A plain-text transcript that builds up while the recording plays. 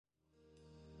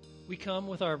We come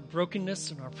with our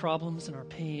brokenness and our problems and our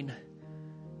pain,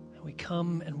 and we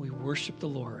come and we worship the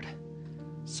Lord.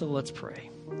 So let's pray.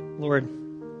 Lord,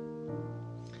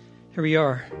 here we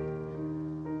are,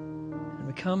 and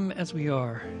we come as we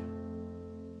are.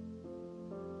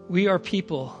 We are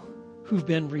people who've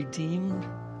been redeemed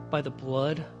by the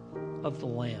blood of the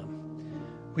Lamb.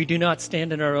 We do not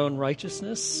stand in our own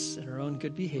righteousness and our own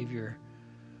good behavior.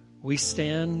 We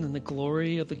stand in the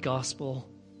glory of the gospel,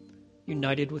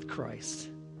 united with Christ.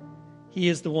 He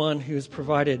is the one who has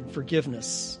provided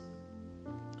forgiveness,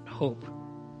 hope,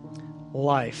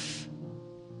 life,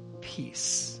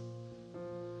 peace.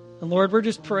 And Lord, we're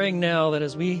just praying now that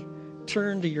as we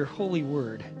turn to your holy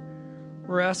word,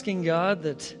 we're asking God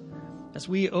that as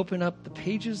we open up the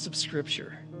pages of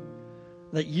Scripture,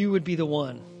 that you would be the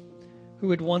one who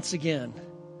would once again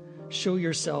show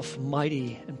yourself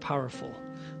mighty and powerful,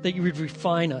 that you would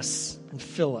refine us and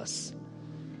fill us.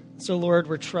 So, Lord,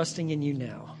 we're trusting in you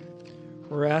now.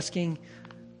 We're asking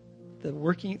that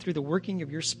through the working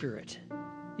of your Spirit,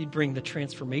 you'd bring the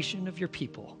transformation of your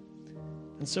people.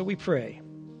 And so we pray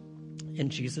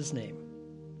in Jesus' name,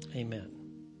 amen.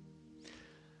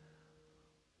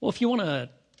 Well, if you want to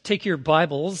take your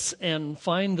Bibles and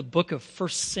find the book of 1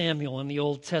 Samuel in the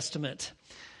Old Testament,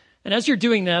 and as you're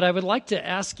doing that, I would like to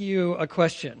ask you a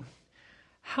question.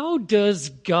 How does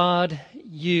God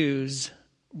use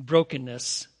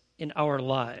brokenness in our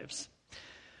lives?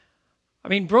 I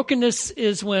mean, brokenness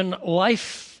is when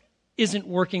life isn't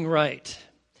working right,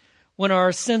 when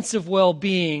our sense of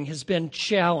well-being has been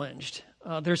challenged.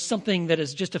 There's something that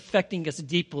is just affecting us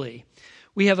deeply.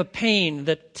 We have a pain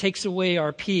that takes away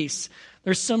our peace.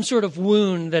 There's some sort of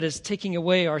wound that is taking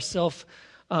away our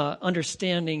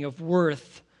self-understanding of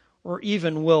worth or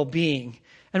even well-being.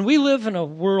 And we live in a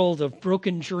world of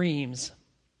broken dreams,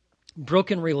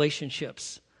 broken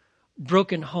relationships,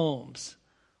 broken homes,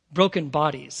 broken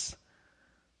bodies,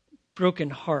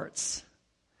 broken hearts.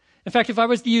 In fact, if I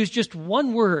was to use just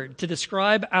one word to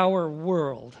describe our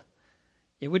world,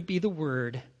 it would be the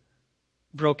word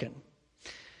broken.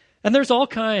 And there's all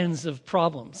kinds of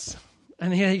problems. I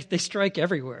mean, they strike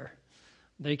everywhere.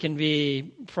 They can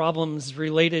be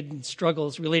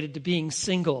struggles related to being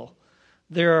single.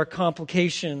 There are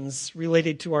complications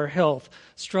related to our health,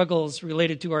 struggles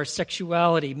related to our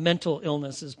sexuality, mental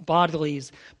illnesses,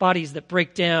 bodies that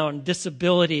break down,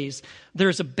 disabilities.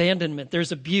 There's abandonment,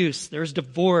 there's abuse, there's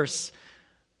divorce,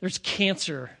 there's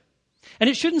cancer. And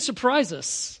it shouldn't surprise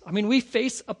us. I mean, we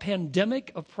face a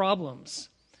pandemic of problems.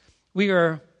 We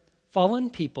are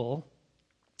fallen people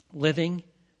living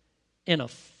in a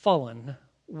fallen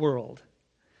world.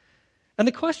 And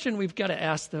the question we've got to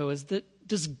ask, though, is that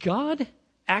does God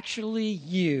actually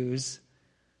use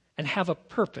and have a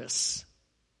purpose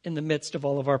in the midst of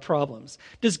all of our problems?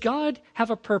 Does God have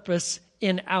a purpose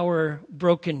in our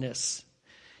brokenness?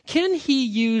 Can he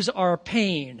use our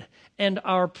pain and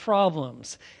our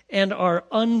problems and our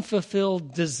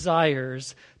unfulfilled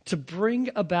desires to bring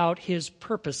about his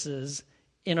purposes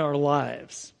in our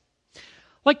lives?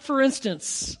 Like, for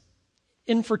instance,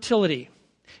 infertility.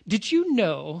 Did you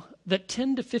know that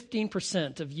 10 to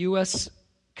 15% of U.S.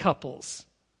 couples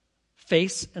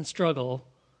face and struggle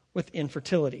with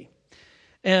infertility?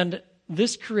 And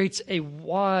this creates a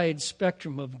wide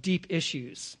spectrum of deep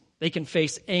issues. They can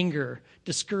face anger,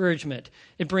 discouragement.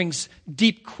 It brings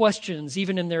deep questions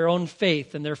even in their own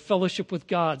faith, and their fellowship with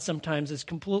God sometimes is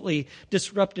completely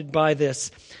disrupted by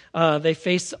this. They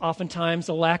face oftentimes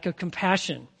a lack of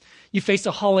compassion. You face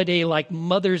a holiday like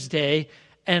Mother's Day,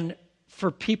 and for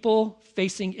people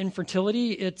facing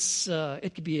infertility, it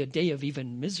could be a day of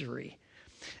even misery.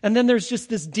 And then there's just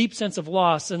this deep sense of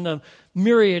loss and the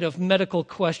myriad of medical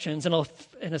questions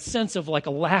and a sense of like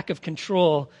a lack of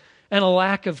control and a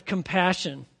lack of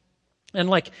compassion. And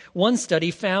like one study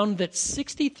found that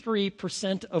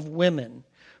 63% of women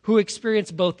who experience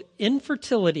both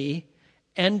infertility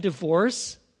and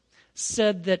divorce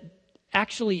said that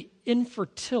actually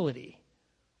infertility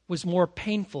was more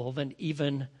painful than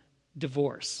even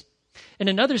divorce. In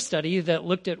another study that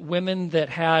looked at women that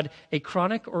had a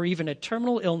chronic or even a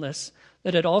terminal illness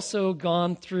that had also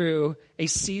gone through a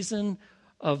season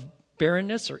of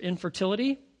barrenness or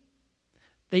infertility,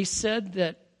 they said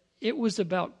that it was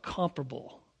about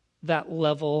comparable, that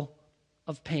level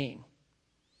of pain.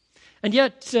 And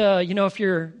yet, if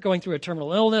you're going through a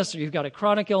terminal illness or you've got a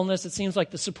chronic illness, it seems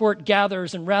like the support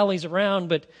gathers and rallies around,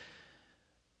 but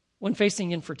when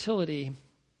facing infertility,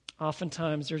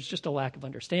 oftentimes there's just a lack of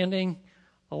understanding,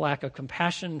 a lack of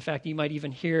compassion. In fact, you might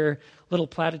even hear little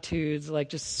platitudes like,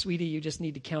 just, sweetie, you just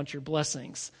need to count your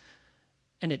blessings.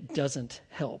 And it doesn't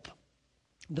help.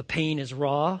 The pain is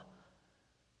raw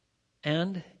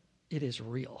and it is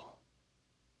real.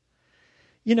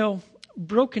 You know,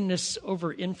 brokenness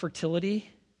over infertility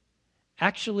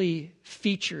actually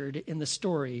featured in the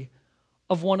story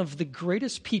of one of the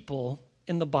greatest people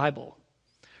in the Bible.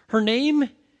 Her name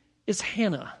is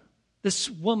Hannah, this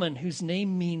woman whose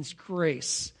name means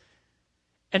grace.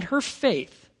 And her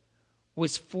faith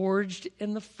was forged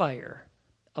in the fire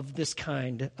of this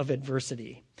kind of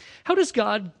adversity. How does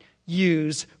God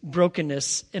use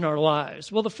brokenness in our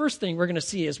lives? Well, the first thing we're going to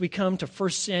see as we come to 1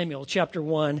 Samuel chapter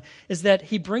 1 is that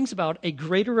he brings about a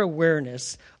greater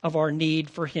awareness of our need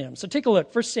for him. So take a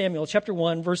look, 1 Samuel chapter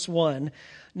 1, verse 1.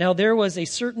 Now there was a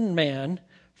certain man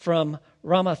from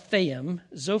Ramathaim,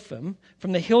 Zophim,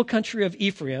 from the hill country of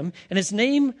Ephraim, and his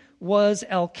name was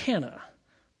Elkanah,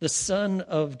 the son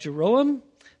of Jeroam,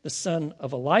 the son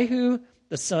of Elihu,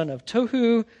 the son of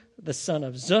Tohu, the son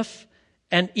of Zuph,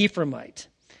 an Ephraimite.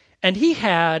 And he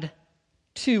had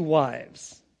 2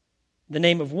 wives. The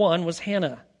name of one was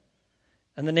Hannah,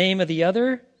 and the name of the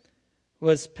other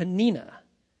was Peninnah.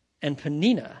 And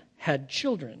Peninnah had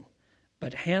children,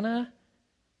 but Hannah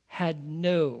had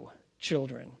no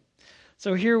children.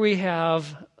 So here we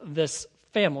have this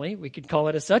family, we could call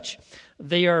it as such.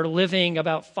 They are living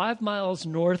about 5 miles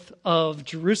north of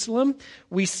Jerusalem.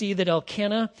 We see that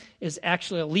Elkanah is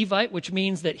actually a Levite, which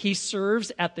means that he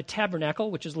serves at the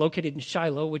tabernacle, which is located in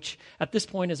Shiloh, which at this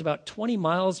point is about 20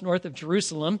 miles north of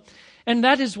Jerusalem. And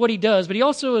that is what he does. But he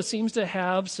also seems to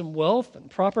have some wealth and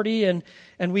property, and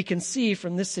we can see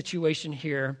from this situation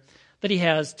here that he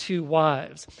has 2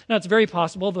 wives. Now, it's very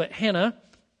possible that Hannah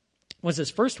was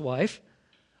his first wife,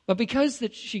 but because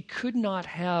that she could not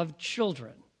have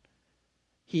children,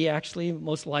 he actually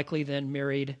most likely then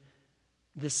married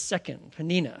the second,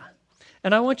 Peninnah.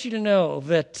 And I want you to know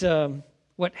that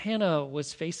what Hannah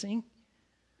was facing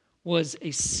was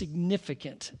a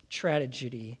significant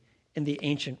tragedy in the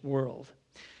ancient world.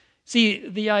 See,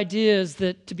 the idea is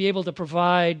that to be able to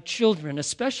provide children,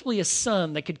 especially a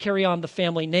son that could carry on the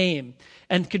family name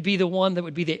and could be the one that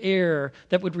would be the heir,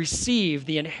 that would receive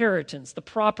the inheritance, the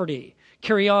property,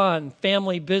 carry on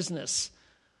family business.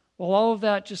 Well, all of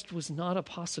that just was not a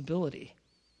possibility.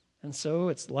 And so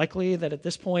it's likely that at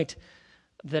this point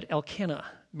that Elkanah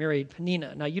married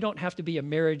Peninnah. Now, you don't have to be a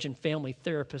marriage and family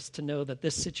therapist to know that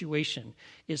this situation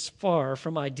is far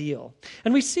from ideal.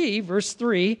 And we see, verse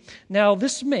 3, now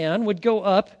this man would go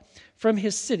up from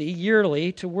his city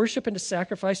yearly to worship and to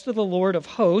sacrifice to the Lord of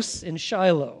hosts in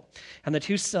Shiloh. And the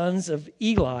 2 sons of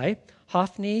Eli,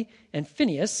 Hophni and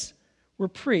Phinehas, were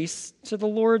priests to the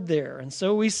Lord there. And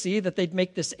so we see that they'd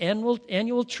make this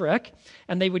annual trek,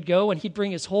 and they would go, and he'd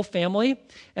bring his whole family,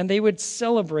 and they would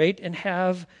celebrate and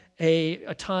have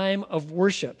a time of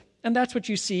worship. And that's what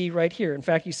you see right here. In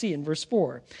fact, you see in verse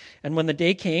 4, and when the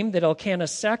day came that Elkanah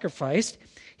sacrificed,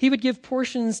 he would give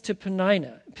portions to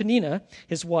Peninnah,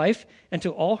 his wife, and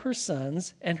to all her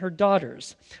sons and her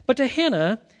daughters. But to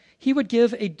Hannah he would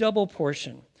give a double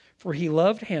portion, for he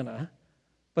loved Hannah,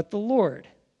 but the Lord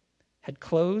had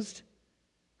closed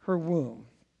her womb.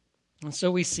 And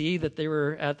so we see that they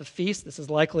were at the feast. This is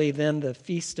likely then the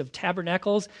Feast of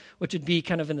Tabernacles, which would be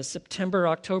kind of in the September,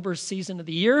 October season of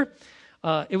the year.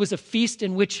 It was a feast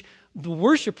in which the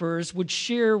worshipers would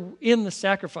share in the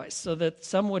sacrifice, so that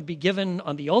some would be given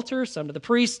on the altar, some to the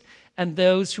priest, and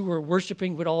those who were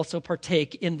worshiping would also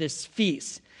partake in this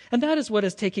feast. And that is what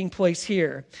is taking place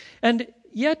here. And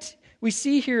yet we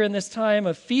see here in this time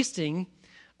of feasting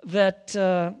that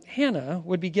Hannah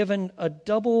would be given a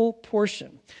double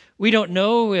portion. We don't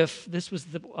know if this was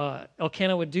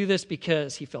Elkanah would do this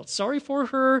because he felt sorry for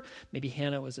her. Maybe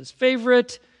Hannah was his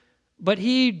favorite. But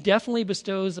he definitely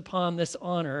bestows upon this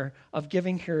honor of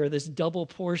giving her this double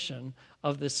portion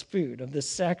of this food, of this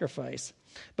sacrifice.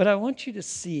 But I want you to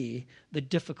see the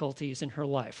difficulties in her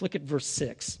life. Look at verse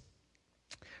 6.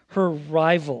 Her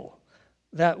rival,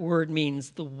 that word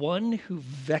means the one who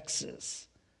vexes,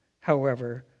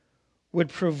 however, would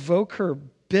provoke her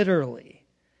bitterly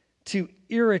to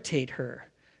irritate her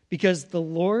because the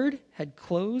Lord had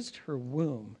closed her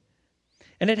womb.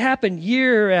 And it happened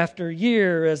year after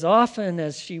year, as often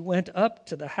as she went up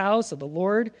to the house of the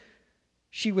Lord,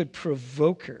 she would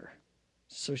provoke her.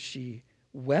 So she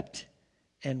wept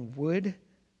and would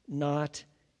not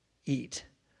eat.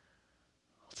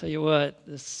 I'll tell you what,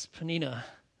 this Peninnah,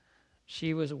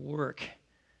 she was at work.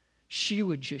 She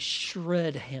would just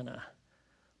shred Hannah,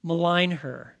 malign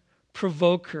her,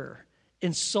 provoke her,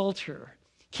 insult her,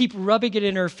 keep rubbing it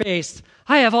in her face.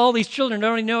 I have all these children, I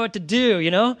don't even know what to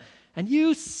do, And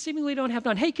you seemingly don't have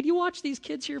none. Hey, could you watch these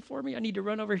kids here for me? I need to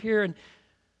run over here. And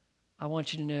I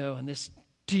want you to know, and this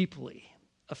deeply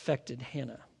affected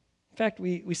Hannah. In fact,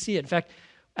 we see it. In fact,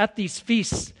 at these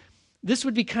feasts, This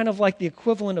would be kind of like the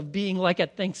equivalent of being like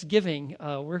at Thanksgiving.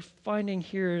 We're finding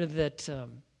here that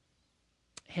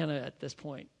Hannah, at this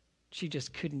point, she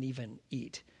just couldn't even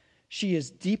eat. She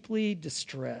is deeply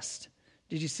distressed.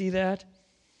 Did you see that?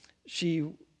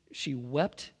 She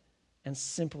wept and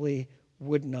simply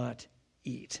would not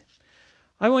eat.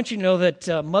 I want you to know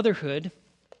that motherhood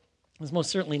is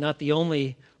most certainly not the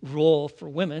only role for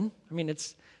women. I mean,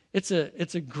 it's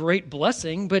a great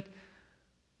blessing, but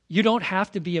you don't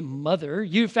have to be a mother.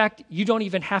 In fact, you don't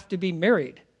even have to be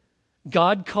married.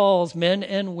 God calls men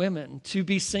and women to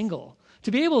be single,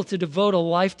 to be able to devote a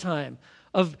lifetime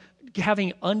of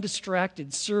having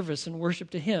undistracted service and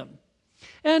worship to Him.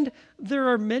 And there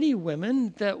are many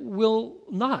women that will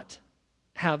not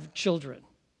have children.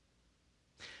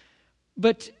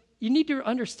 But you need to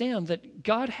understand that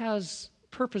God has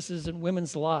purposes in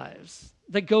women's lives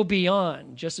that go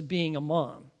beyond just being a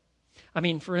mom. I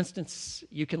mean, for instance,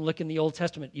 you can look in the Old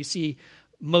Testament. You see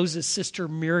Moses' sister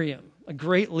Miriam, a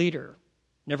great leader,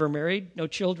 never married, no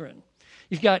children.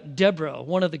 You've got Deborah,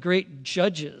 one of the great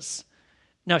judges.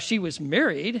 Now, she was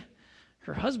married.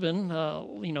 Her husband,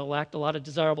 lacked a lot of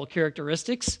desirable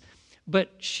characteristics,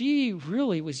 but she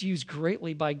really was used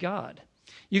greatly by God.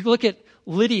 You look at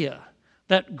Lydia,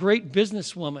 that great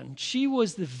businesswoman. She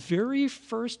was the very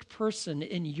first person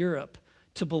in Europe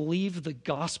to believe the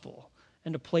gospel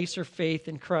and to place her faith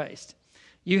in Christ.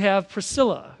 You have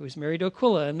Priscilla, who's married to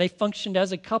Aquila, and they functioned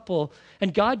as a couple,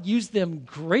 and God used them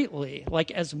greatly, like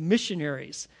as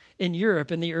missionaries in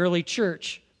Europe in the early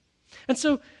church. And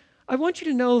so I want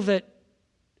you to know that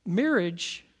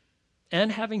marriage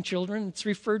and having children, it's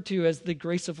referred to as the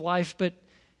grace of life, but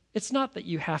it's not that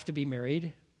you have to be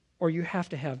married or you have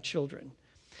to have children.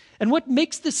 And what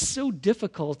makes this so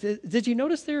difficult, did you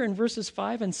notice there in verses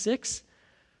 5 and 6?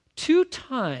 2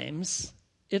 times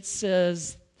it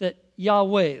says that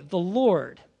Yahweh, the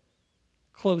Lord,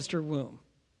 closed her womb.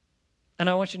 And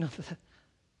I want you to know that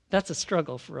that's a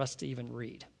struggle for us to even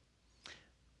read.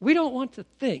 We don't want to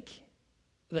think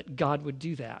that God would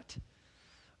do that.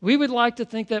 We would like to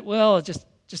think that, well,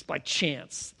 just by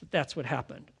chance, that's what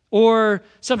happened. Or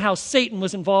somehow Satan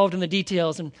was involved in the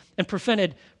details and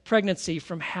prevented pregnancy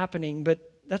from happening, but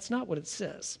that's not what it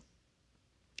says.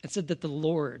 It said that the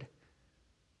Lord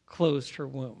closed her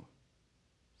womb.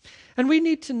 And we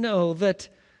need to know that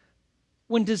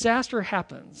when disaster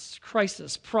happens,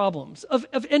 crisis, problems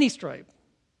of any stripe,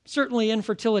 certainly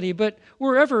infertility, but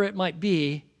wherever it might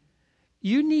be,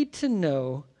 you need to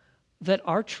know that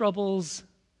our troubles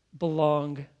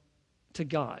belong to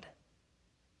God.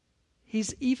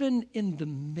 He's even in the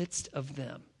midst of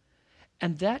them.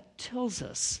 And that tells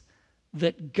us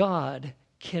that God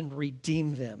can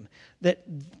redeem them, that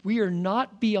we are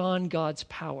not beyond God's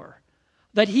power,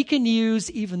 that He can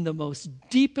use even the most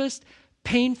deepest,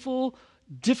 painful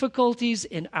difficulties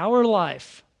in our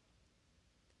life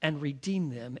and redeem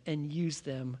them and use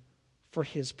them for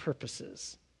His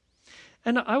purposes.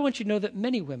 And I want you to know that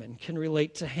many women can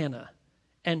relate to Hannah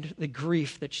and the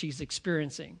grief that she's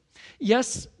experiencing.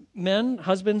 Yes, men,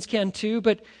 husbands can too,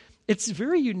 but it's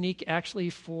very unique actually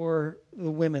for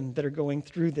the women that are going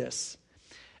through this.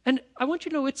 And I want you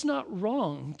to know it's not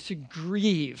wrong to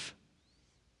grieve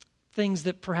things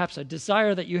that perhaps a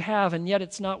desire that you have and yet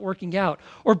it's not working out,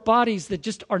 or bodies that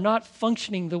just are not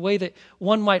functioning the way that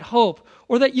one might hope,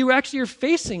 or that you actually are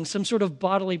facing some sort of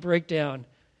bodily breakdown.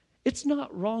 It's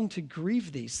not wrong to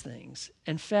grieve these things.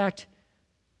 In fact,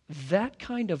 that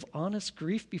kind of honest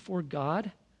grief before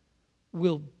God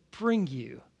will bring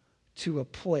you to a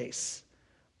place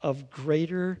of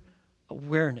greater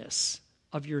awareness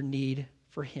of your need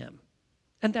for Him.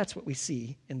 And that's what we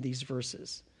see in these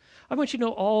verses. I want you to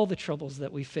know all the troubles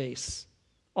that we face,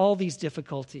 all these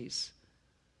difficulties,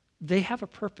 they have a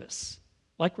purpose,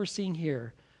 like we're seeing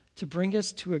here, to bring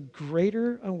us to a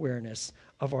greater awareness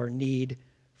of our need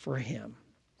for Him.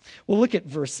 Well, look at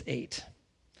verse 8.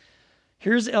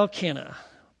 Here's Elkanah,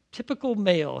 typical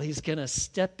male. He's going to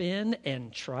step in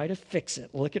and try to fix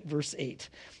it. Look at verse 8.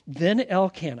 Then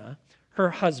Elkanah, her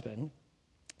husband,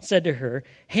 said to her,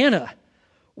 Hannah,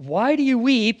 why do you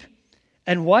weep?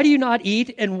 And why do you not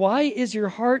eat? And why is your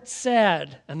heart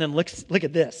sad? And then look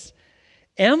at this.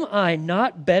 Am I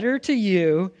not better to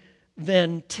you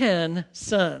than 10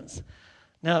 sons?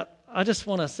 Now, I just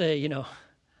want to say,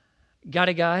 got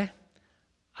a guy?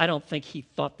 I don't think he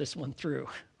thought this one through.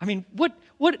 I mean, what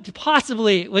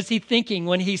possibly was he thinking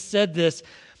when he said this?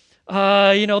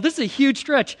 This is a huge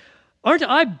stretch. Aren't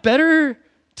I better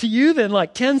to you than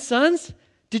like 10 sons?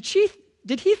 Did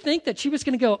he think that she was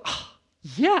going to go,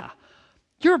 yeah,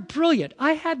 you're brilliant.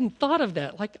 I hadn't thought of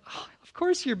that. Like, of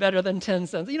course you're better than 10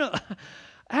 sons.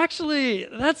 actually,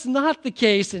 that's not the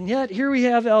case. And yet here we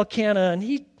have Elkanah, and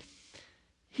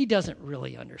he doesn't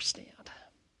really understand.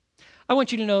 I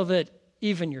want you to know that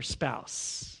even your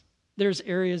spouse, there's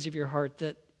areas of your heart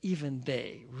that even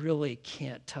they really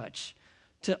can't touch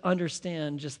to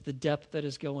understand just the depth that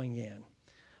is going in.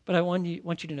 But I want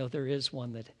you to know there is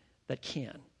one that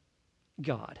can,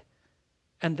 God.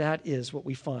 And that is what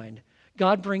we find.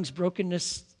 God brings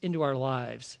brokenness into our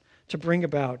lives to bring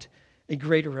about a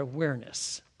greater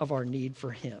awareness of our need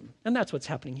for him. And that's what's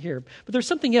happening here. But there's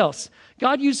something else.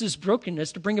 God uses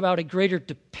brokenness to bring about a greater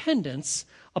dependence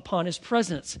upon his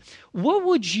presence. What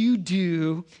would you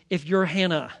do if you're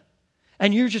Hannah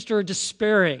and you just are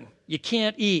despairing? You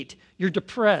can't eat. You're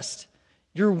depressed.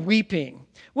 You're weeping.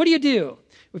 What do?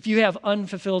 If you have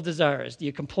unfulfilled desires, do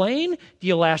you complain? Do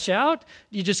you lash out?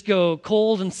 Do you just go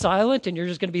cold and silent and you're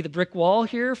just going to be the brick wall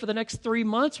here for the next 3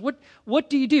 months? What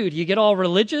do? Do you get all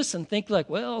religious and think like,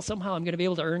 well, somehow I'm going to be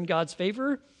able to earn God's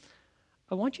favor?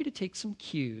 I want you to take some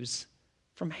cues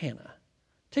from Hannah.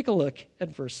 Take a look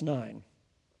at verse 9.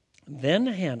 Then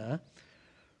Hannah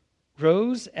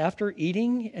rose after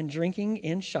eating and drinking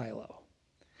in Shiloh.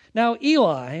 Now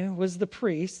Eli was the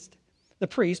priest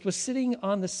was sitting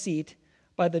on the seat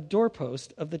by the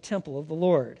doorpost of the temple of the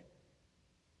Lord.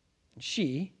 And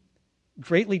she,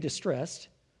 greatly distressed,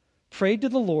 prayed to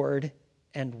the Lord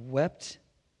and wept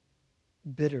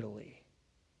bitterly.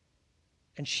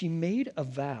 And she made a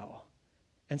vow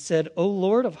and said, O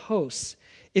Lord of hosts,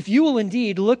 if you will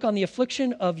indeed look on the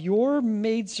affliction of your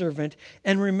maidservant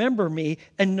and remember me,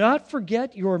 and not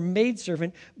forget your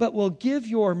maidservant, but will give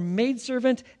your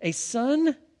maidservant a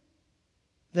son,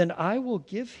 then I will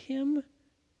give him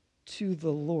to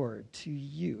the Lord, to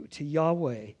you, to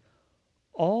Yahweh,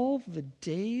 all the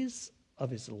days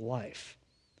of his life,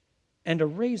 and a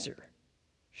razor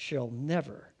shall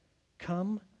never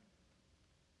come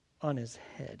on his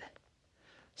head.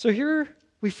 So here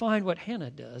we find what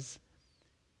Hannah does.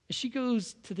 She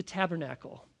goes to the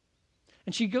tabernacle,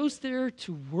 and she goes there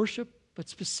to worship, but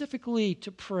specifically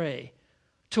to pray,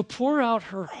 to pour out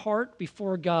her heart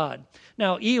before God.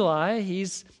 Now, Eli,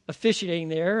 he's officiating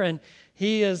there, and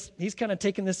he's kind of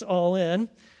taking this all in.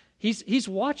 He's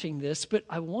watching this, but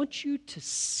I want you to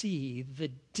see the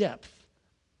depth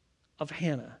of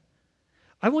Hannah.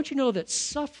 I want you to know that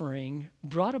suffering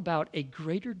brought about a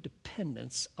greater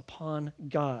dependence upon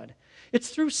God. It's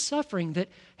through suffering that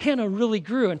Hannah really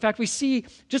grew. In fact, we see,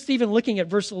 just even looking at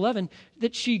verse 11,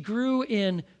 that she grew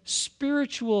in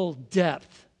spiritual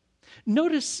depth.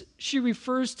 Notice she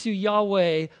refers to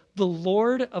Yahweh, the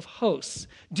Lord of hosts.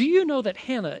 Do you know that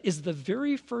Hannah is the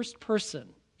very first person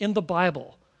in the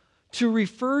Bible to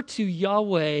refer to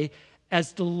Yahweh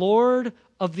as the Lord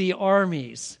of the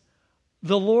armies?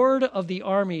 The Lord of the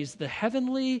armies, the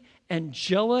heavenly,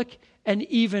 angelic, and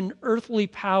even earthly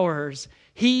powers.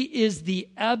 He is the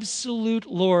absolute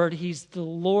Lord. He's the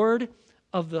Lord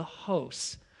of the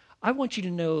hosts. I want you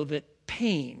to know that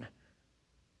pain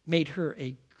made her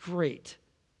a great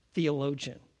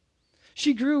theologian.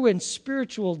 She grew in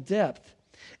spiritual depth.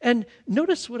 And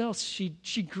notice what else.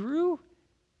 She grew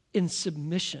in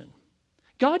submission.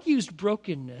 God used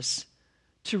brokenness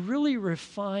to really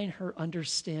refine her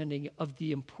understanding of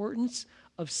the importance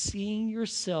of seeing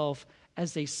yourself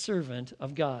as a servant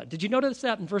of God. Did you notice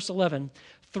that in verse 11?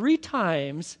 3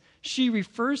 times she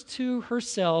refers to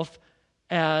herself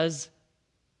as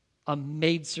a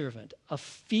maidservant, a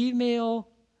female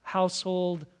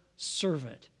household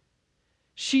servant.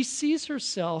 She sees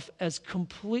herself as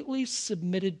completely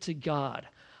submitted to God.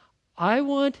 I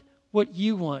want what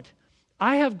you want.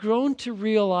 I have grown to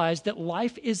realize that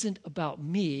life isn't about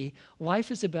me. Life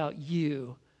is about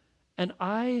you. And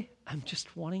I am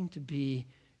just wanting to be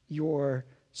your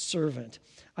servant.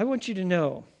 I want you to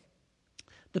know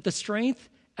that the strength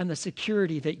and the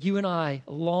security that you and I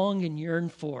long and yearn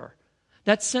for,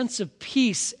 that sense of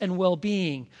peace and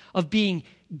well-being, of being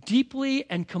deeply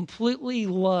and completely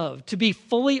loved, to be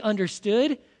fully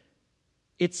understood,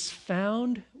 it's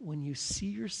found when you see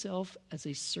yourself as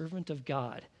a servant of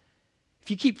God. If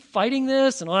you keep fighting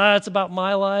this and, it's about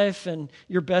my life and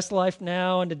your best life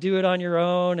now and to do it on your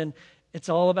own and it's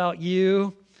all about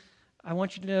you, I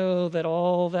want you to know that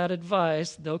all that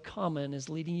advice, though common, is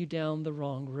leading you down the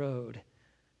wrong road.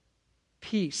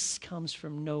 Peace comes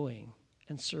from knowing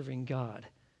and serving God.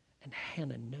 And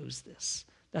Hannah knows this.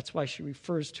 That's why she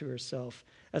refers to herself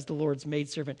as the Lord's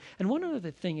maidservant. And one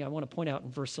other thing I want to point out in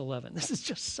verse 11. This is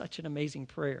just such an amazing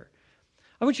prayer.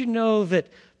 I want you to know that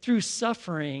through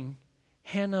suffering,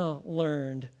 Hannah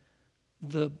learned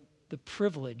the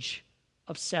privilege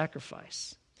of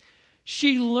sacrifice.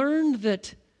 She learned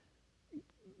that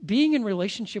being in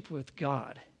relationship with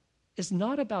God is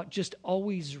not about just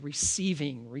always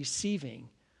receiving,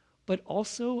 but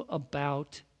also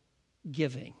about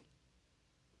giving.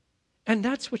 And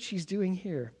that's what she's doing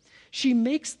here. She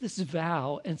makes this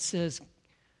vow and says,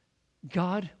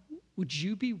 God, would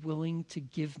you be willing to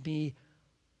give me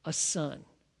a son?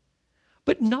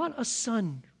 But not a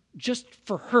son just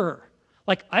for her.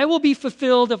 Like, I will be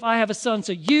fulfilled if I have a son,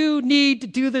 so you need to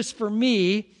do this for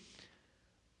me.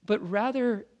 But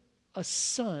rather a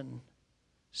son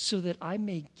so that I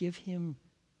may give him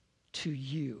to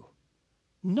you.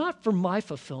 Not for my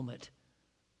fulfillment,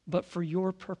 but for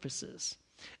your purposes.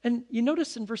 And you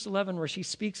notice in verse 11 where she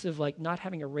speaks of like not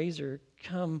having a razor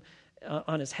come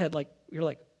on his head, like you're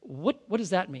like, what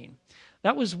does that mean?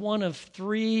 That was one of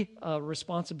three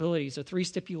responsibilities or three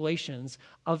stipulations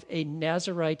of a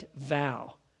Nazirite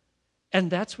vow.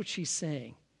 And that's what she's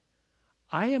saying.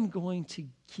 I am going to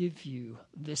give you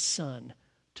this son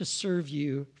to serve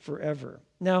you forever.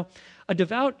 Now, a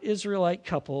devout Israelite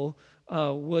couple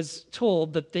was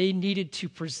told that they needed to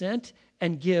present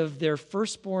and give their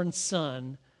firstborn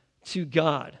son to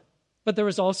God. But there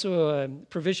was also a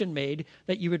provision made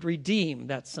that you would redeem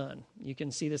that son. You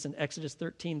can see this in Exodus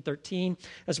 13:13,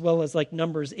 as well as like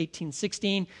Numbers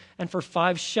 18:16. And for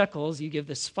 5 shekels, you give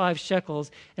this 5 shekels,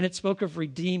 and it spoke of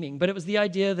redeeming. But it was the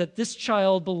idea that this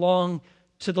child belonged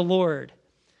to the Lord.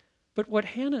 But what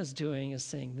Hannah is doing is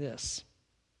saying this: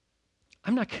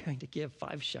 I'm not going to give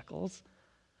 5 shekels.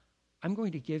 I'm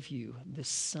going to give you this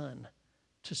son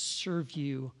to serve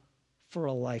you for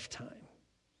a lifetime.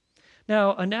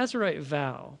 Now, a Nazirite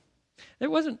vow, it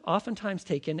wasn't oftentimes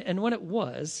taken, and when it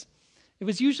was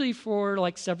usually for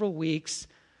like several weeks,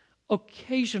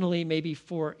 occasionally maybe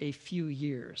for a few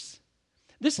years.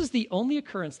 This is the only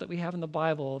occurrence that we have in the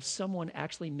Bible of someone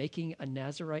actually making a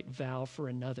Nazirite vow for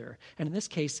another. And in this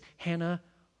case, Hannah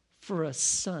for a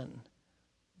son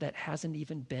that hasn't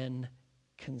even been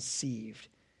conceived.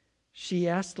 She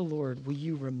asked the Lord, will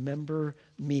you remember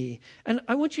me? And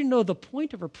I want you to know the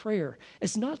point of her prayer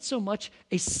is not so much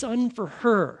a son for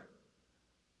her,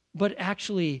 but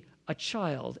actually a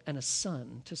child and a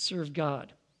son to serve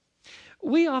God.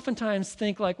 We oftentimes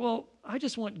think like, well, I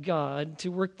just want God to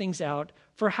work things out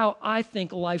for how I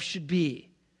think life should be.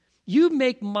 You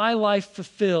make my life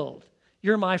fulfilled.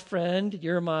 You're my friend.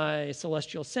 You're my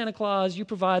celestial Santa Claus. You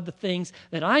provide the things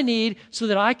that I need so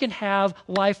that I can have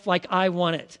life like I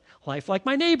want it. Life like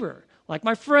my neighbor, like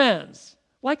my friends,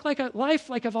 life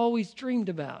like I've always dreamed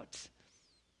about.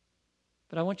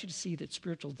 But I want you to see that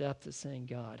spiritual depth is saying,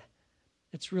 God,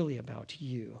 it's really about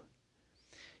you.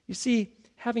 You see,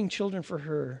 having children for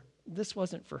her, this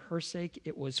wasn't for her sake,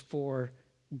 it was for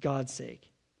God's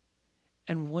sake.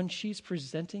 And when she's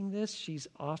presenting this, she's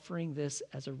offering this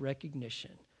as a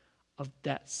recognition of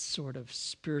that sort of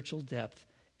spiritual depth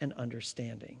and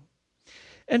understanding.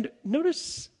 And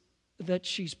notice that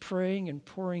she's praying and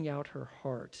pouring out her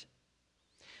heart.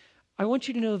 I want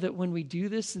you to know that when we do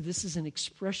this, this is an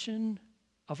expression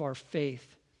of our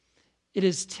faith. It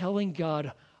is telling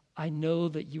God, I know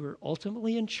that you are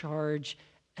ultimately in charge,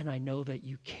 and I know that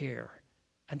you care,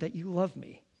 and that you love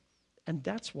me. And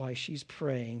that's why she's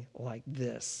praying like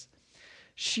this.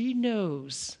 She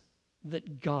knows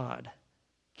that God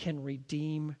can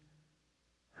redeem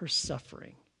her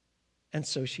suffering, and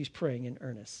so she's praying in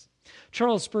earnest.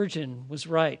 Charles Spurgeon was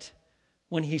right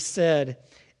when he said,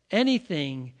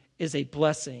 anything is a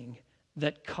blessing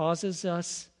that causes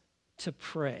us to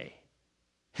pray.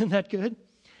 Isn't that good?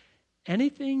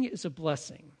 Anything is a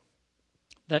blessing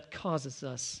that causes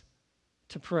us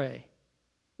to pray.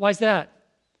 Why is that?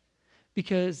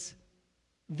 Because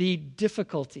the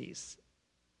difficulties,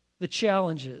 the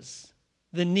challenges,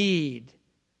 the need,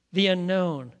 the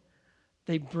unknown,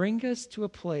 they bring us to a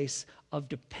place of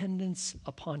dependence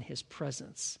upon his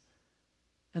presence.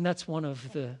 And that's one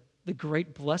of the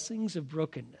great blessings of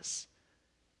brokenness.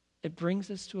 It brings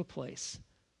us to a place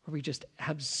where we just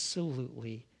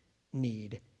absolutely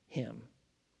need him.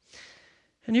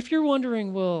 And if you're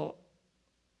wondering, well,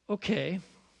 okay,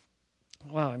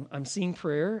 wow, I'm seeing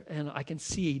prayer and I can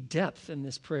see depth in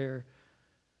this prayer,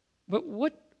 but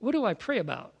what do I pray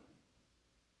about?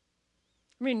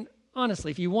 I mean,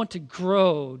 honestly, if you want to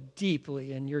grow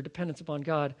deeply in your dependence upon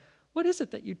God, what is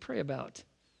it that you'd pray about?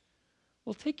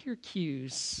 Well, take your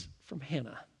cues from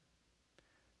Hannah.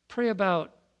 Pray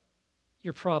about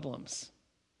your problems.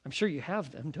 I'm sure you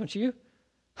have them, don't you?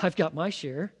 I've got my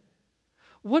share.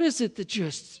 What is it that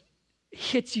just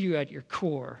hits you at your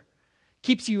core,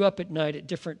 keeps you up at night at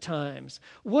different times?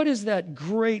 What is that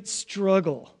great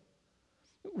struggle?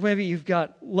 Maybe you've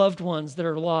got loved ones that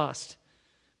are lost.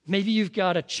 Maybe you've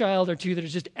got a child or two that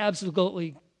is just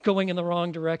absolutely going in the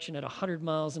wrong direction at 100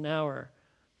 miles an hour.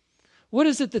 What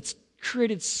is it that's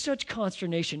created such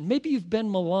consternation? Maybe you've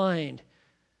been maligned.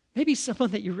 Maybe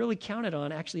someone that you really counted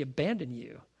on actually abandoned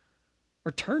you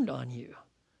or turned on you.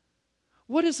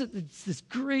 What is it that's this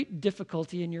great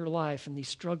difficulty in your life and these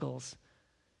struggles?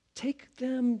 Take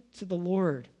them to the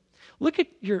Lord. Look at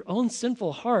your own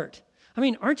sinful heart. I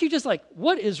mean, aren't you just like,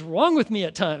 what is wrong with me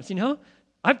at times, you know?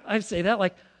 I say that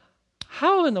like,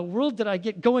 how in the world did I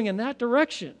get going in that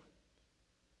direction?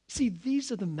 See,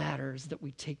 these are the matters that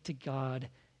we take to God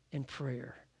in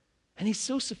prayer. And he's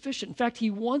so sufficient. In fact, he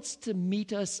wants to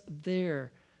meet us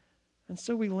there. And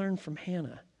so we learn from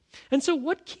Hannah. And so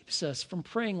what keeps us from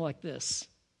praying like this?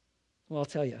 Well, I'll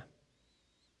tell you.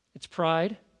 It's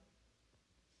pride.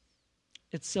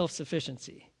 It's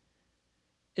self-sufficiency.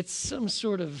 It's some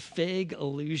sort of vague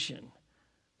illusion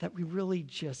that we really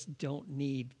just don't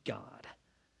need God.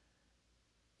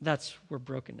 That's where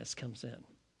brokenness comes in.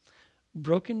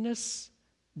 Brokenness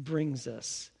brings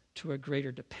us to a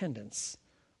greater dependence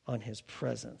on his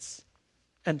presence.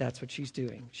 And that's what she's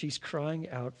doing. She's crying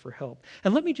out for help.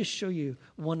 And let me just show you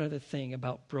one other thing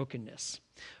about brokenness.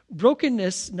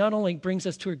 Brokenness not only brings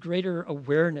us to a greater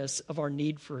awareness of our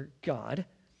need for God,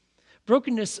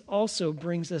 brokenness also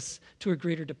brings us to a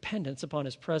greater dependence upon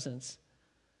his presence.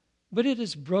 But it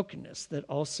is brokenness that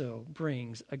also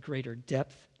brings a greater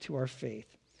depth to our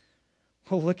faith.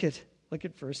 Well, look at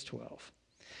verse 12.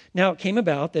 Now it came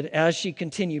about that as she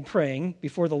continued praying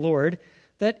before the Lord,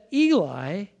 that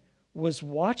Eli was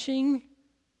watching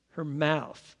her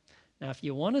mouth. Now, if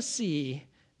you want to see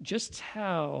just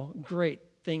how great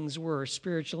things were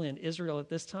spiritually in Israel at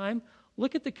this time,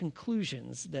 look at the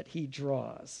conclusions that he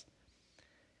draws.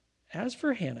 As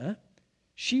for Hannah,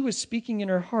 she was speaking in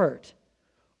her heart.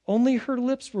 Only her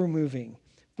lips were moving,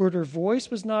 but her voice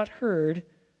was not heard.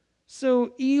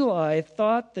 So Eli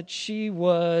thought that she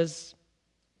was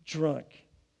drunk.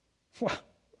 Wow.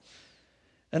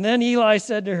 And then Eli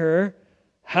said to her,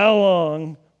 "How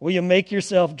long will you make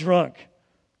yourself drunk?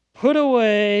 Put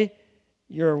away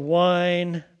your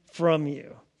wine from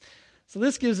you." So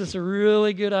this gives us a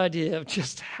really good idea of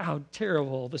just how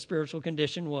terrible the spiritual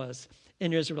condition was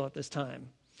in Israel at this time.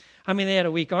 I mean, they had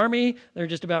a weak army. They're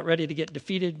just about ready to get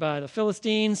defeated by the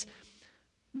Philistines.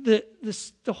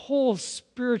 The whole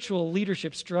spiritual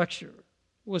leadership structure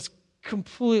was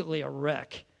completely a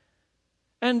wreck.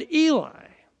 And Eli,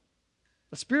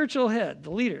 the spiritual head, the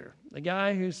leader, the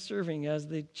guy who's serving as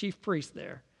the chief priest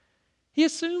there, he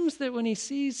assumes that when he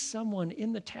sees someone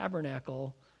in the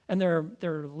tabernacle and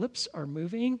their lips are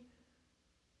moving,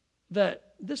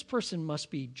 that this person must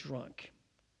be drunk.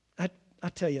 I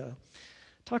tell you,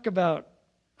 talk about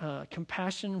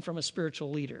compassion from a spiritual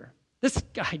leader. This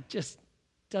guy just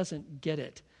doesn't get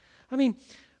it. I mean,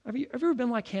 have you ever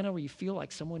been like Hannah where you feel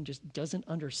like someone just doesn't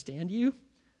understand you?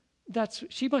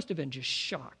 She must have been just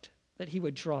shocked that he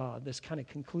would draw this kind of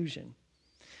conclusion.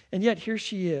 And yet here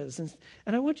she is.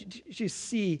 And I want you to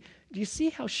see, do you see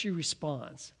how she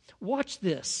responds? Watch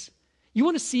this. You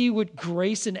want to see what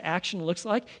grace in action looks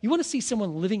like? You want to see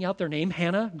someone living out their name,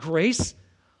 Hannah, grace?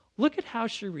 Look at how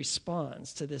she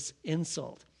responds to this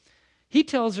insult. He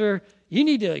tells her, you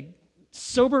need to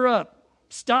sober up,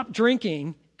 stop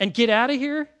drinking, and get out of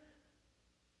here.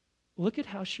 Look at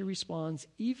how she responds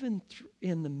even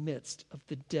in the midst of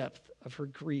the depth of her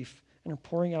grief and her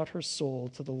pouring out her soul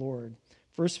to the Lord.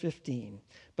 Verse 15,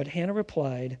 but Hannah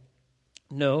replied,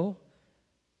 "No,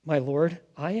 my Lord,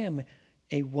 I am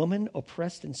a woman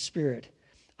oppressed in spirit.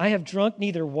 I have drunk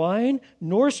neither wine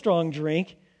nor strong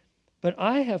drink, but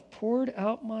I have poured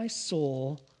out my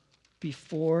soul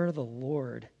before the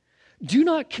Lord. Do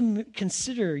not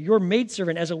consider your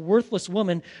maidservant as a worthless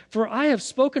woman, for I have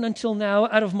spoken until now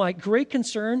out of my great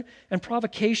concern and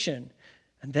provocation."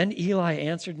 And then Eli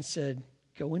answered and said,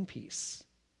 "Go in peace,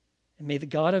 and may the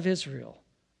God of Israel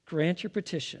grant your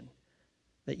petition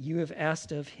that you have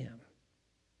asked of him."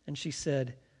 And she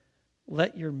said,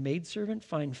 "Let your maidservant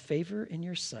find favor in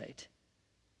your sight."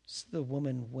 So the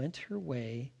woman went her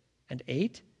way and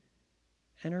ate,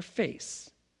 and her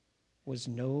face was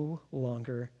no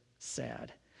longer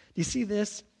sad. Do you see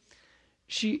this?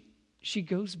 She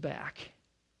goes back.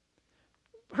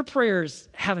 Her prayers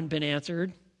haven't been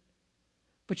answered,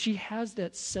 but she has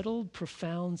that settled,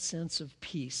 profound sense of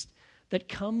peace that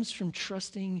comes from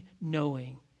trusting,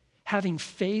 knowing, having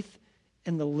faith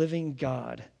in the living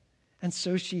God. And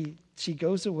so she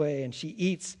goes away and she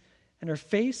eats, and her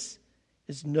face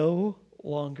is no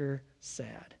longer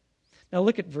sad. Now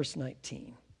look at verse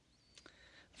 19.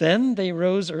 Then they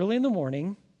rose early in the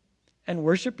morning and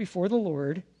worshiped before the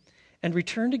Lord and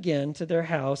returned again to their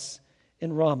house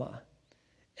in Ramah.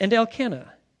 And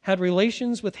Elkanah had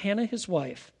relations with Hannah his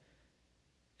wife,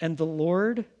 and the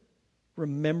Lord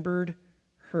remembered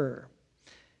her.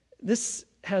 This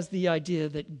has the idea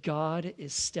that God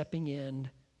is stepping in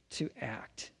to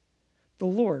act. The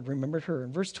Lord remembered her.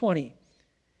 In verse 20,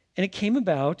 and it came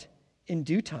about in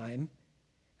due time,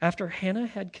 after Hannah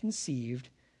had conceived,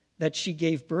 that she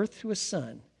gave birth to a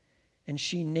son, and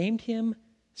she named him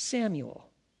Samuel,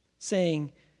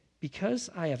 saying, because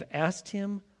I have asked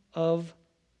him of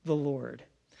the Lord.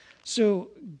 So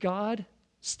God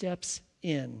steps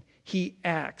in. He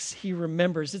acts. He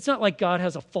remembers. It's not like God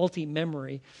has a faulty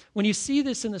memory. When you see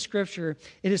this in the scripture,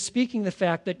 it is speaking the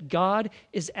fact that God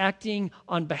is acting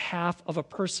on behalf of a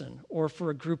person or for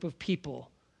a group of people.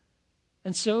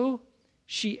 And so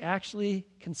she actually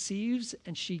conceives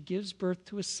and she gives birth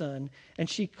to a son, and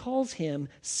she calls him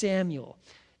Samuel.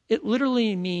 It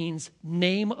literally means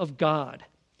name of God.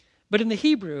 But in the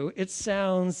Hebrew, it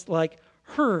sounds like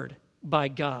heard by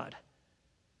God.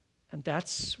 And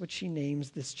that's what she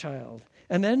names this child.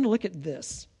 And then look at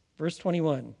this, verse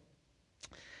 21.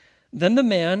 Then the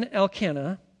man,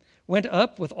 Elkanah, went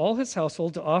up with all his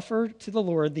household to offer to the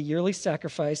Lord the yearly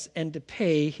sacrifice and to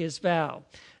pay his vow.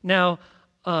 Now,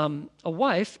 a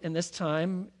wife in this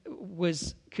time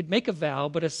could make a vow,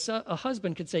 but a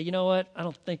husband could say, you know what, I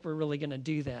don't think we're really going to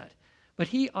do that. But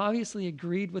he obviously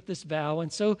agreed with this vow,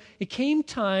 and so it came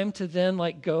time to then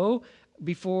go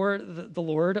before the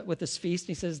Lord with this feast. And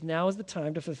he says, now is the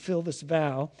time to fulfill this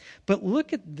vow. But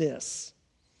look at this.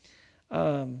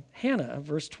 Hannah,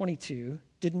 verse 22,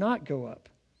 did not go up.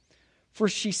 For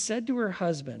she said to her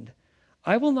husband,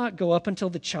 I will not go up until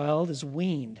the child is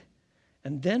weaned,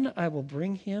 and then I will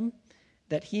bring him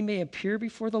that he may appear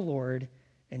before the Lord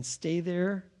and stay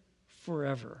there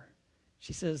forever.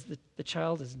 She says that the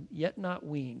child is yet not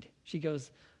weaned. She goes,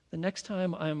 the next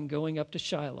time I'm going up to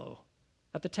Shiloh,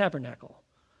 at the tabernacle,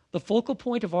 the focal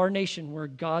point of our nation where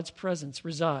God's presence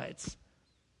resides.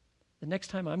 The next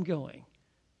time I'm going,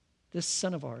 this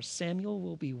son of ours, Samuel,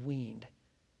 will be weaned,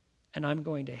 and I'm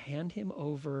going to hand him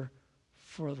over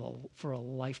for a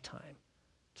lifetime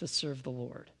to serve the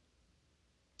Lord.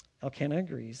 Elkanah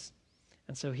agrees,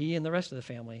 and so he and the rest of the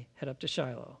family head up to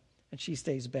Shiloh, and she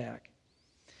stays back.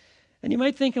 And you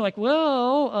might think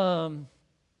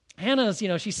Hannah's,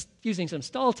 she's using some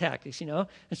stall tactics, and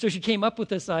so she came up with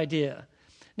this idea.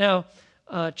 Now,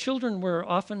 children were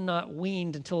often not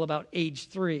weaned until about age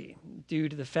 3 due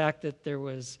to the fact that there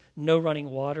was no running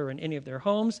water in any of their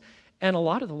homes, and a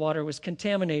lot of the water was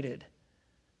contaminated.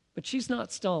 But she's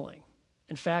not stalling.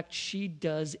 In fact, she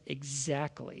does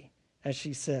exactly as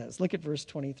she says. Look at verse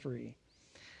 23.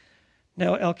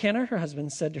 Now Elkanah, her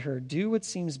husband, said to her, do what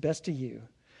seems best to you.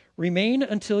 Remain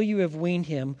until you have weaned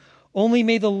him. Only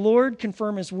may the Lord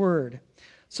confirm his word.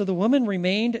 So the woman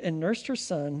remained and nursed her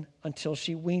son until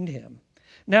she weaned him.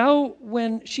 Now,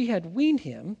 when she had weaned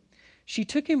him, she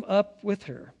took him up with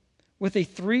her, with a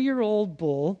 3-year-old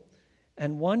bull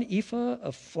and 1 ephah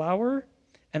of flour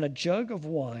and a jug of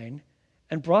wine,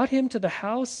 and brought him to the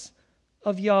house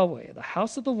of Yahweh, the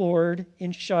house of the Lord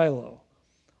in Shiloh,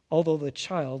 although the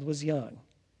child was young.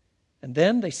 And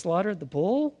then they slaughtered the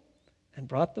bull and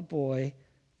brought the boy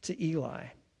to Eli.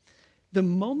 The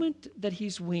moment that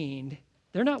he's weaned,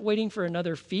 they're not waiting for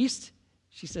another feast.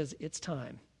 She says, it's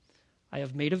time. I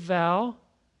have made a vow.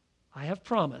 I have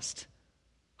promised.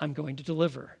 I'm going to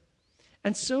deliver.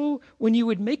 And so when you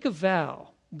would make a vow,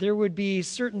 there would be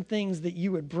certain things that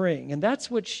you would bring. And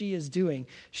that's what she is doing.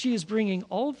 She is bringing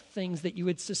all the things that you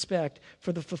would suspect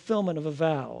for the fulfillment of a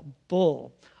vow: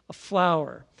 bull, a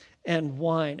flour, and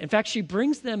wine. In fact, she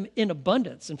brings them in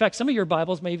abundance. In fact, some of your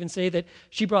Bibles may even say that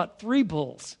she brought 3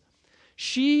 bulls.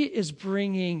 She is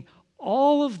bringing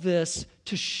all of this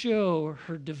to show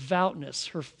her devoutness,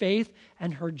 her faith,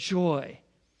 and her joy.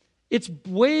 It's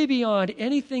way beyond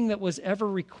anything that was ever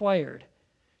required.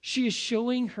 She is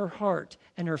showing her heart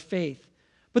and her faith.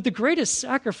 But the greatest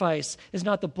sacrifice is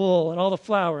not the bull and all the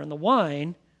flour and the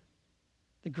wine.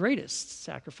 The greatest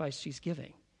sacrifice she's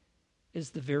giving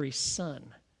is the very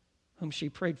son whom she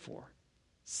prayed for,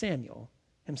 Samuel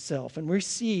himself. And we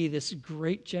see this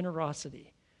great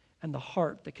generosity and the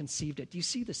heart that conceived it. Do you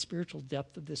see the spiritual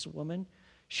depth of this woman?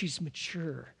 She's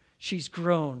mature. She's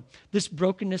grown. This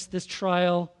brokenness, this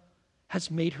trial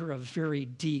has made her a very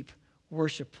deep,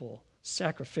 worshipful,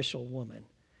 sacrificial woman.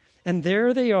 And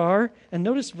there they are. And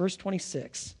notice verse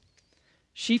 26.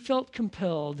 She felt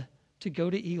compelled to go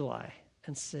to Eli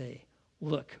and say,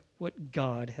 look what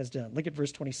God has done. Look at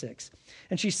verse 26.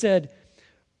 And she said,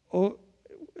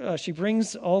 she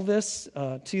brings all this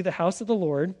to the house of the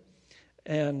Lord.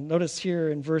 And notice here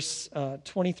in verse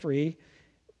 23,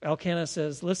 Elkanah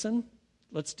says, listen,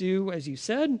 let's do as you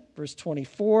said. Verse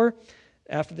 24,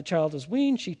 After the child was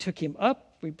weaned, she took him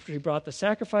up. She brought the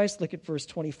sacrifice. Look at verse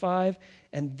 25.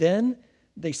 And then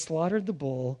they slaughtered the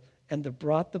bull and they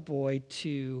brought the boy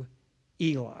to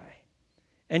Eli.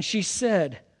 And she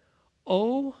said,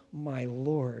 "Oh, my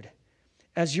Lord,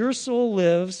 as your soul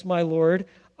lives, my Lord,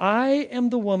 I am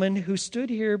the woman who stood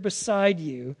here beside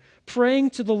you,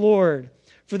 praying to the Lord.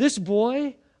 For this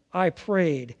boy I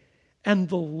prayed, and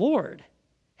the Lord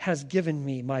has given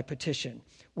me my petition,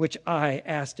 which I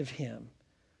asked of him.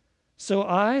 So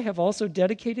I have also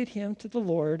dedicated him to the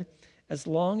Lord as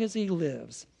long as he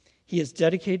lives. He is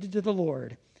dedicated to the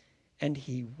Lord." And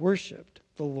he worshiped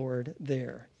the Lord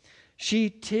there.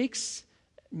 She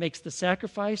makes the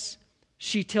sacrifice.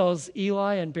 She tells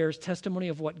Eli and bears testimony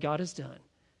of what God has done.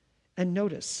 And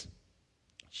notice,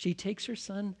 she takes her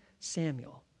son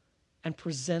Samuel and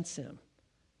presents him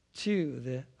to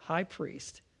the high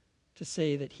priest to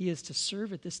say that he is to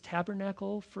serve at this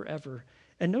tabernacle forever.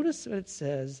 And notice what it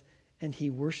says, and he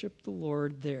worshiped the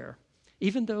Lord there.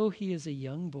 Even though he is a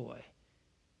young boy,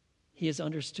 he has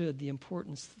understood the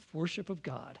importance of worship of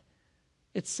God.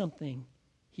 It's something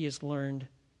he has learned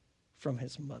from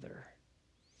his mother.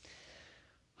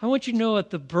 I want you to know at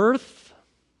the birth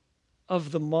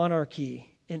of the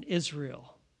monarchy in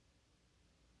Israel,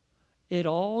 it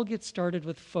all gets started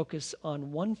with focus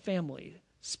on one family,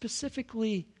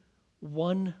 specifically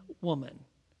one woman,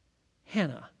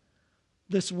 Hannah,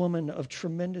 this woman of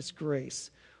tremendous grace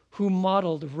who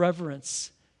modeled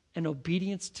reverence and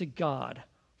obedience to God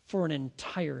for an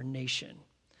entire nation.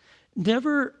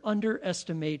 Never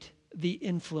underestimate the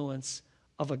influence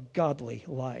of a godly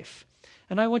life.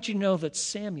 And I want you to know that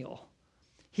Samuel,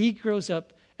 he grows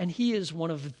up and he is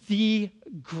one of the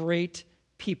great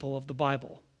people of the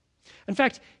Bible. In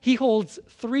fact, he holds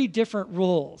 3 different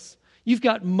roles. You've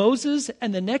got Moses,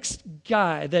 and the next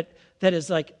guy that is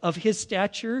like of his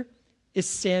stature is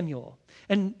Samuel.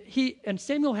 And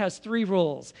Samuel has 3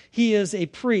 roles. He is a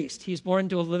priest. He's born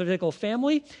into a Levitical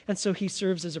family, and so he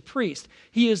serves as a priest.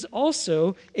 He is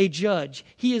also a judge.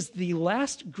 He is the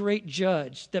last great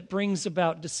judge that brings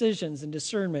about decisions and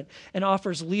discernment and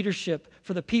offers leadership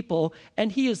for the people,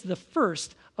 and he is the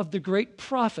first of the great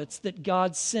prophets that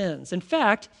God sends. In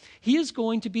fact, he is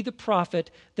going to be the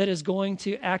prophet that is going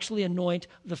to actually anoint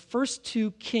the first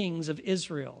 2 kings of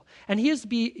Israel. And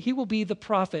he will be the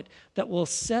prophet that will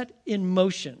set in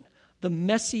motion the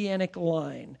messianic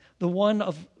line, the one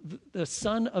of the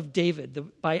son of David,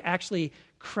 by actually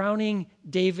crowning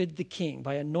David the king,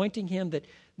 by anointing him that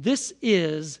this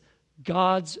is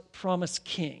God's promised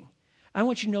king. I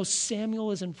want you to know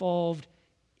Samuel is involved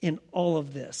in all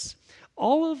of this.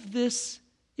 All of this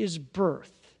is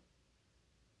birth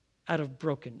out of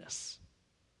brokenness.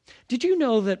 Did you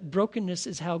know that brokenness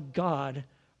is how God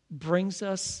brings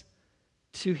us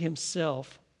to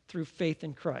himself through faith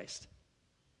in Christ?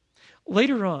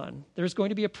 Later on, there's going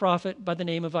to be a prophet by the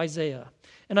name of Isaiah.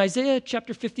 In Isaiah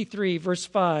chapter 53, verse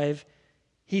 5,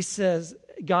 he says,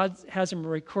 God has him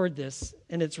record this,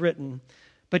 and it's written,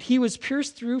 "But he was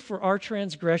pierced through for our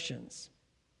transgressions.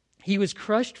 He was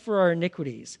crushed for our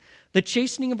iniquities. The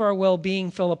chastening of our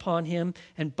well-being fell upon him,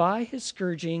 and by his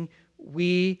scourging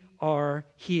we are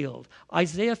healed."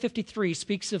 Isaiah 53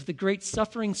 speaks of the great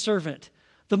suffering servant,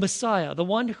 the Messiah, the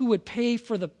one who would pay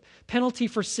for the penalty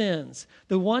for sins,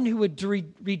 the one who would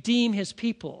redeem his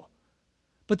people.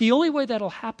 But the only way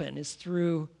that'll happen is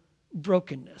through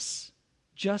brokenness,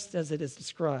 just as it is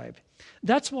described.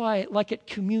 That's why, like at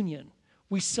communion,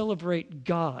 we celebrate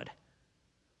God,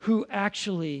 who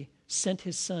actually sent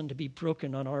his son to be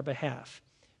broken on our behalf.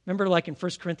 Remember, like in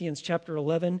 1 Corinthians chapter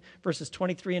 11, verses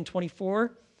 23 and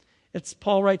 24,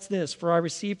 Paul writes this, "For I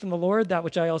received from the Lord that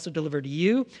which I also delivered to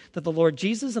you, that the Lord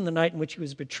Jesus, on the night in which he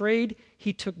was betrayed,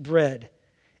 he took bread.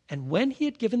 And when he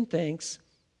had given thanks,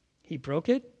 he broke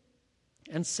it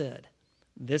and said,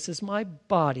 'This is my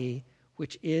body,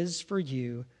 which is for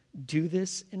you. Do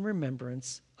this in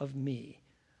remembrance of me.'"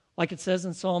 Like it says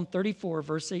in Psalm 34,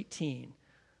 verse 18,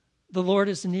 "The Lord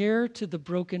is near to the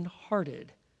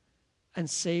brokenhearted and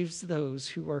saves those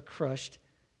who are crushed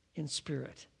in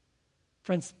spirit."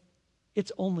 Friends,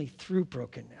 it's only through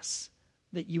brokenness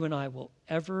that you and I will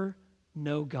ever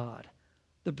know God.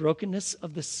 The brokenness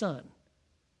of the Son,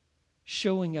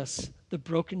 showing us the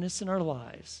brokenness in our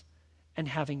lives and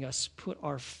having us put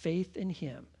our faith in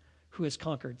him who has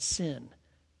conquered sin,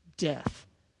 death,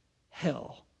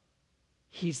 hell.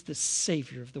 He's the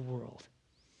Savior of the world.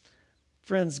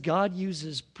 Friends, God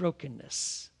uses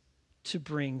brokenness to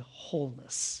bring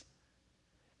wholeness.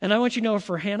 And I want you to know,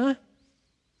 for Hannah,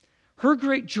 her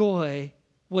great joy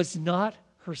was not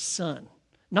her son,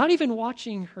 not even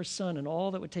watching her son and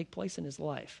all that would take place in his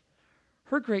life.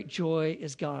 Her great joy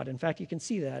is God. In fact, you can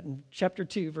see that in chapter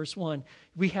 2, verse 1.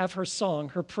 We have her song,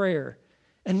 her prayer.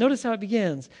 And notice how it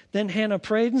begins. Then Hannah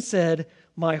prayed and said,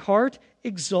 "My heart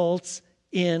exults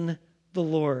in the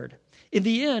Lord." In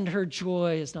the end, her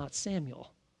joy is not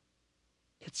Samuel.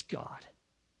 It's God.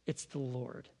 It's the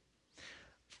Lord.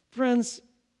 Friends,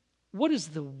 what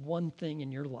is the one thing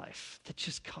in your life that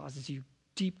just causes you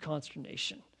deep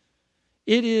consternation?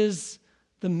 It is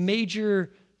the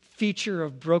major feature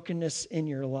of brokenness in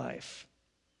your life.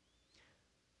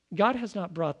 God has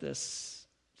not brought this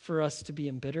for us to be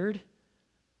embittered,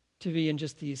 to be in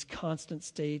just these constant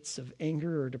states of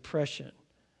anger or depression.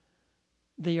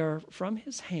 They are from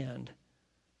his hand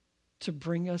to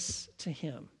bring us to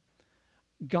him.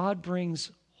 God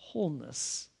brings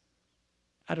wholeness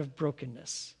out of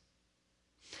brokenness.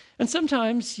 And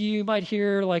sometimes you might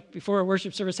hear, like before a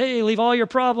worship service, "Hey, leave all your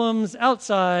problems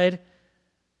outside."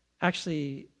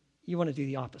 Actually, you want to do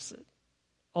the opposite.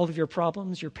 All of your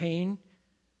problems, your pain,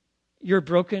 your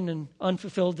broken and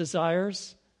unfulfilled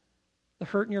desires, the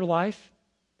hurt in your life,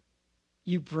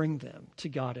 you bring them to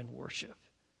God in worship.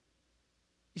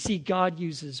 You see, God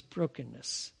uses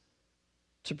brokenness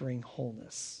to bring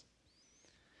wholeness.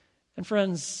 And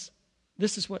friends,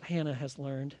 this is what Hannah has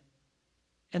learned,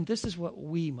 and this is what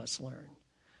we must learn,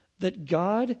 that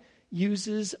God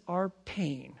uses our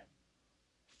pain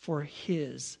for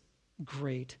his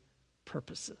great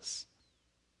purposes.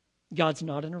 God's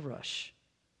not in a rush,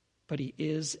 but he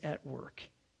is at work,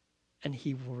 and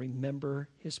he will remember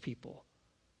his people.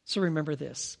 So remember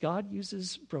this: God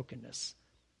uses brokenness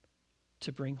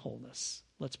to bring wholeness.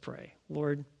 Let's pray.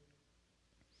 Lord,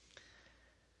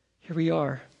 here we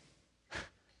are.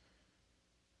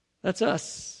 That's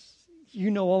us.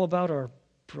 You know all about our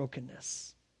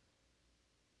brokenness.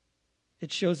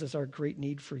 It shows us our great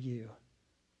need for you,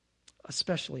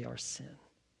 especially our sin.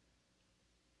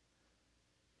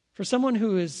 For someone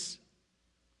who is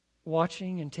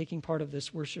watching and taking part of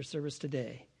this worship service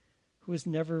today, who has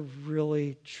never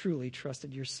really, truly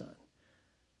trusted your Son,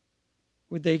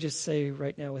 would they just say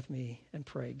right now with me and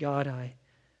pray, "God, I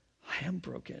am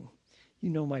broken. You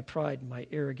know my pride and my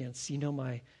arrogance. You know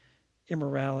my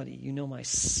immorality. You know my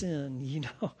sin. You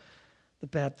know the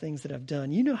bad things that I've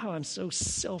done. You know how I'm so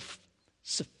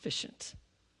self-sufficient.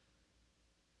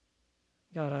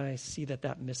 God, I see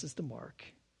that misses the mark,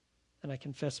 and I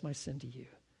confess my sin to you.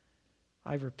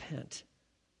 I repent.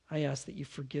 I ask that you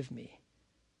forgive me.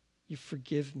 You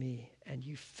forgive me, and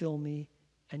you fill me,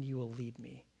 and you will lead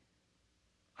me.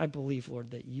 I believe,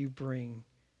 Lord, that you bring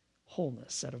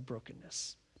wholeness out of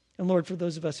brokenness. And Lord, for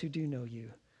those of us who do know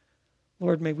you,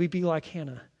 Lord, may we be like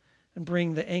Hannah and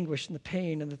bring the anguish and the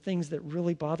pain and the things that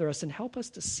really bother us, and help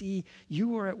us to see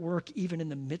you are at work even in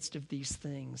the midst of these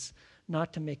things,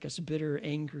 not to make us bitter,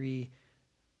 angry,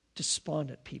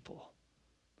 despondent people,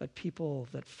 but people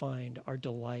that find our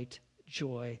delight,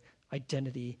 joy,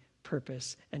 identity,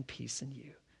 purpose, and peace in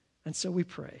you. And so we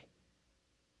pray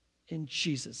in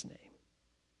Jesus' name.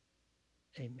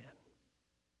 Amen.